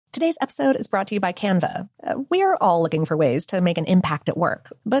Today's episode is brought to you by Canva. We're all looking for ways to make an impact at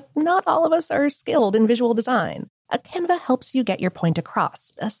work, but not all of us are skilled in visual design. Canva helps you get your point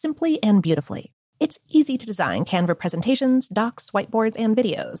across, simply and beautifully. It's easy to design Canva presentations, docs, whiteboards, and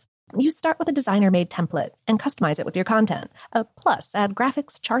videos. You start with a designer-made template and customize it with your content. Plus, add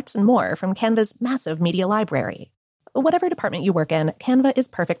graphics, charts, and more from Canva's massive media library. Whatever department you work in, Canva is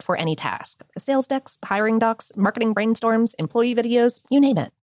perfect for any task. Sales decks, hiring docs, marketing brainstorms, employee videos, you name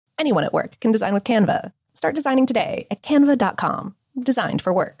it. Anyone at work can design with Canva. Start designing today at canva.com. Designed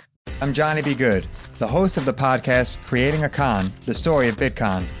for work. I'm Johnny B. Good, the host of the podcast Creating a Con, the story of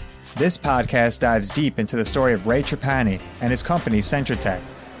Bitcoin. This podcast dives deep into the story of Ray Trapani and his company, Centratech.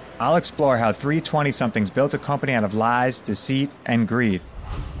 I'll explore how three 20-somethings built a company out of lies, deceit, and greed.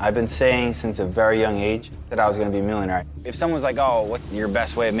 I've been saying since a very young age that I was going to be a millionaire. If someone's like, oh, what's your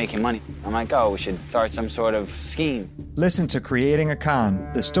best way of making money? I'm like, oh, we should start some sort of scheme. Listen to Creating a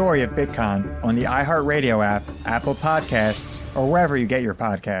Con, the story of Bitcoin on the iHeartRadio app, Apple Podcasts, or wherever you get your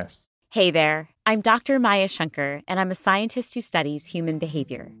podcasts. Hey there, I'm Dr. Maya Shankar, and I'm a scientist who studies human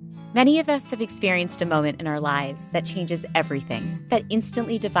behavior. Many of us have experienced a moment in our lives that changes everything, that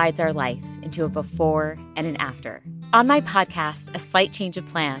instantly divides our life into a before and an after. On my podcast, A Slight Change of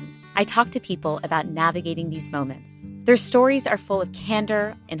Plans, I talk to people about navigating these moments. Their stories are full of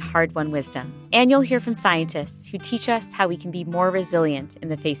candor and hard-won wisdom. And you'll hear from scientists who teach us how we can be more resilient in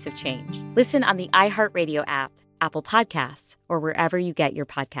the face of change. Listen on the iHeartRadio app, Apple Podcasts, or wherever you get your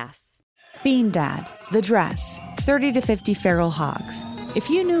podcasts. Bean Dad, The Dress, 30 to 50 Feral Hogs. If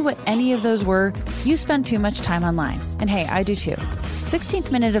you knew what any of those were, you spend too much time online. And hey, I do too.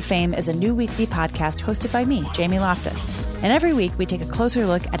 16th Minute of Fame is a new weekly podcast hosted by me, Jamie Loftus. And every week we take a closer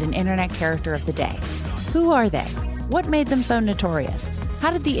look at an internet character of the day. Who are they? What made them so notorious?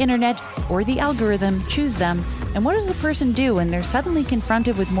 How did the internet or the algorithm choose them? And what does a person do when they're suddenly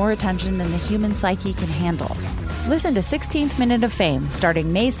confronted with more attention than the human psyche can handle? Listen to 16th Minute of Fame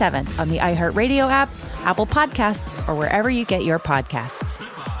starting May 7th on the iHeartRadio app, Apple Podcasts, or wherever you get your podcasts.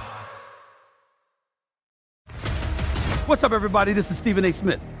 What's up, everybody? This is Stephen A.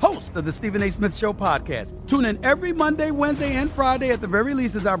 Smith, host of the Stephen A. Smith Show podcast. Tune in every Monday, Wednesday, and Friday at the very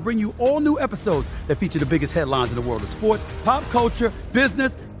least as I bring you all new episodes that feature the biggest headlines in the world of sports, pop culture,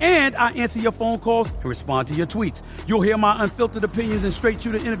 business, and I answer your phone calls and respond to your tweets. You'll hear my unfiltered opinions and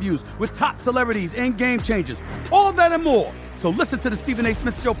straight-shooter interviews with top celebrities and game changers. All that and more. So listen to the Stephen A.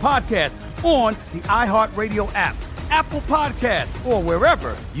 Smith Show podcast on the iHeartRadio app, Apple Podcasts, or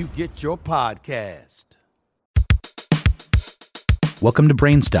wherever you get your podcast. Welcome to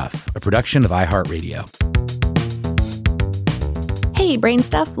Brain Stuff, a production of iHeartRadio. Hey, Brain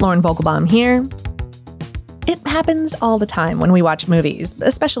Stuff, Lauren Vogelbaum here. It happens all the time when we watch movies,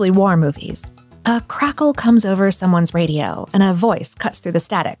 especially war movies. A crackle comes over someone's radio, and a voice cuts through the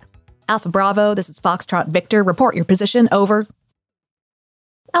static. Alpha Bravo, this is Foxtrot Victor. Report your position, over.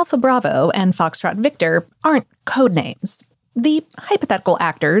 Alpha Bravo and Foxtrot Victor aren't code names. The hypothetical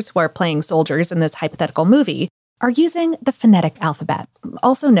actors who are playing soldiers in this hypothetical movie are using the phonetic alphabet,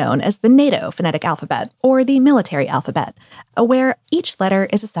 also known as the NATO phonetic alphabet or the military alphabet, where each letter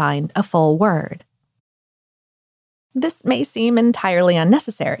is assigned a full word. This may seem entirely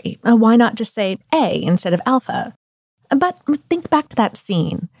unnecessary. Why not just say A instead of alpha? But think back to that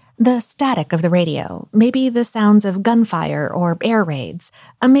scene. The static of the radio, maybe the sounds of gunfire or air raids,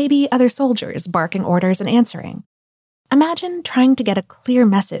 maybe other soldiers barking orders and answering. Imagine trying to get a clear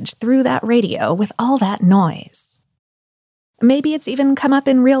message through that radio with all that noise. Maybe it's even come up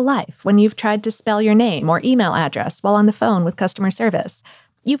in real life when you've tried to spell your name or email address while on the phone with customer service.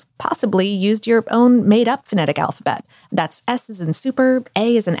 You've possibly used your own made-up phonetic alphabet. That's S as in super,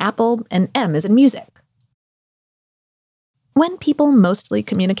 A as in apple, and M as in music. When people mostly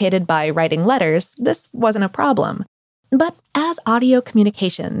communicated by writing letters, this wasn't a problem. But as audio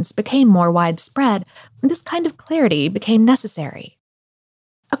communications became more widespread, this kind of clarity became necessary.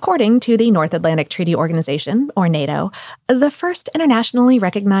 According to the North Atlantic Treaty Organization, or NATO, the first internationally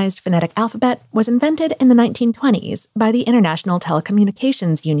recognized phonetic alphabet was invented in the 1920s by the International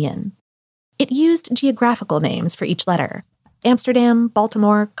Telecommunications Union. It used geographical names for each letter: Amsterdam,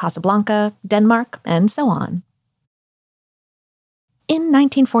 Baltimore, Casablanca, Denmark, and so on. In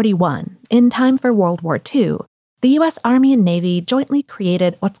 1941, in time for World War II, the U.S. Army and Navy jointly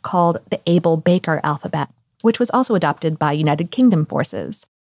created what's called the Able-Baker alphabet, which was also adopted by United Kingdom forces.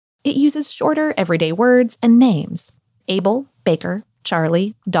 It uses shorter everyday words and names: Able, Baker,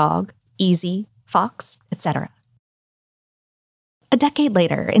 Charlie, Dog, Easy, Fox, etc. A decade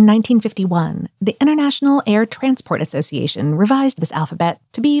later, in 1951, the International Air Transport Association revised this alphabet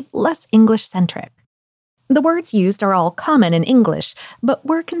to be less English-centric. The words used are all common in English, but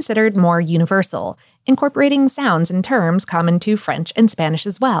were considered more universal, incorporating sounds and terms common to French and Spanish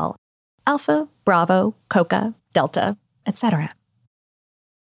as well. Alpha, Bravo, Coca, Delta, etc.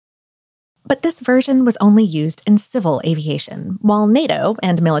 But this version was only used in civil aviation, while NATO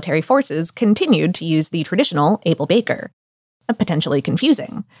and military forces continued to use the traditional Able Baker. Potentially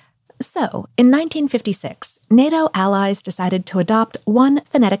confusing. So, in 1956, NATO allies decided to adopt one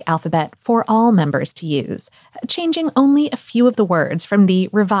phonetic alphabet for all members to use, changing only a few of the words from the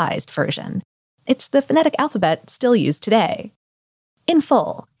revised version. It's the phonetic alphabet still used today. In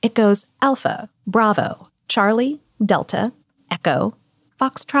full, it goes Alpha, Bravo, Charlie, Delta, Echo,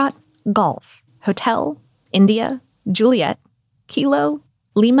 Foxtrot, Golf, Hotel, India, Juliet, Kilo,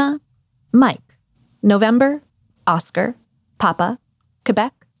 Lima, Mike, November, Oscar, Papa,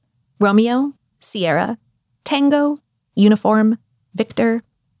 Quebec, Romeo, Sierra, Tango, Uniform, Victor,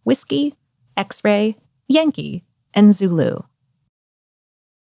 Whiskey, X-Ray, Yankee, and Zulu.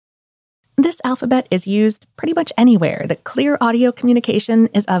 This alphabet is used pretty much anywhere that clear audio communication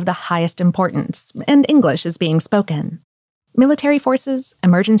is of the highest importance and English is being spoken. Military forces,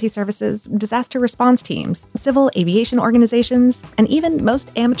 emergency services, disaster response teams, civil aviation organizations, and even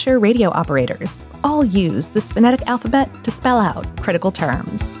most amateur radio operators all use this phonetic alphabet to spell out critical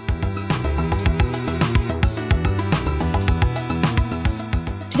terms.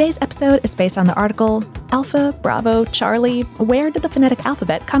 Today's episode is based on the article, Alpha, Bravo, Charlie, Where Did the Phonetic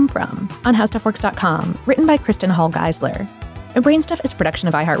Alphabet Come From? On HowStuffWorks.com, written by Kristen Hull Geisler. Brainstuff is a production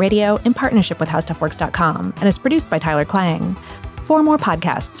of iHeartRadio in partnership with HowStuffWorks.com and is produced by Tyler Klang. For more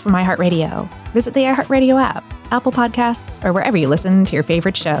podcasts from iHeartRadio, visit the iHeartRadio app, Apple Podcasts, or wherever you listen to your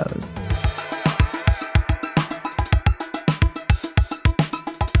favorite shows.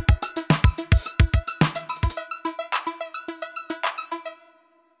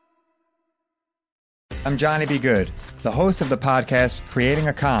 I'm Johnny B. Good, the host of the podcast Creating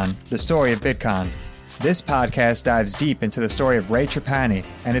a Con, the story of Bitcoin. This podcast dives deep into the story of Ray Trapani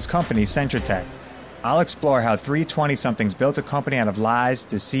and his company Centratech. I'll explore how three 20-somethings built a company out of lies,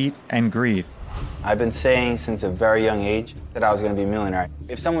 deceit, and greed. I've been saying since a very young age that I was going to be a millionaire.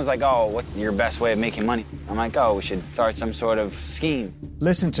 If someone's like, oh, what's your best way of making money? I'm like, oh, we should start some sort of scheme.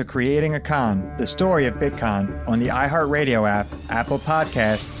 Listen to Creating a Con, the story of Bitcoin on the iHeartRadio app, Apple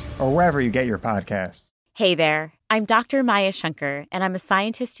Podcasts, or wherever you get your podcasts. Hey there, I'm Dr. Maya Shankar, and I'm a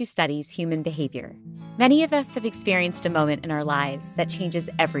scientist who studies human behavior. Many of us have experienced a moment in our lives that changes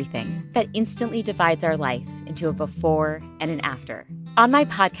everything, that instantly divides our life into a before and an after. On my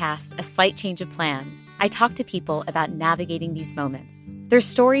podcast, A Slight Change of Plans, I talk to people about navigating these moments. Their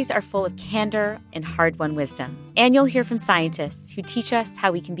stories are full of candor and hard-won wisdom. And you'll hear from scientists who teach us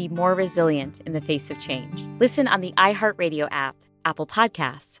how we can be more resilient in the face of change. Listen on the iHeartRadio app, Apple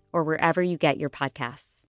Podcasts, or wherever you get your podcasts.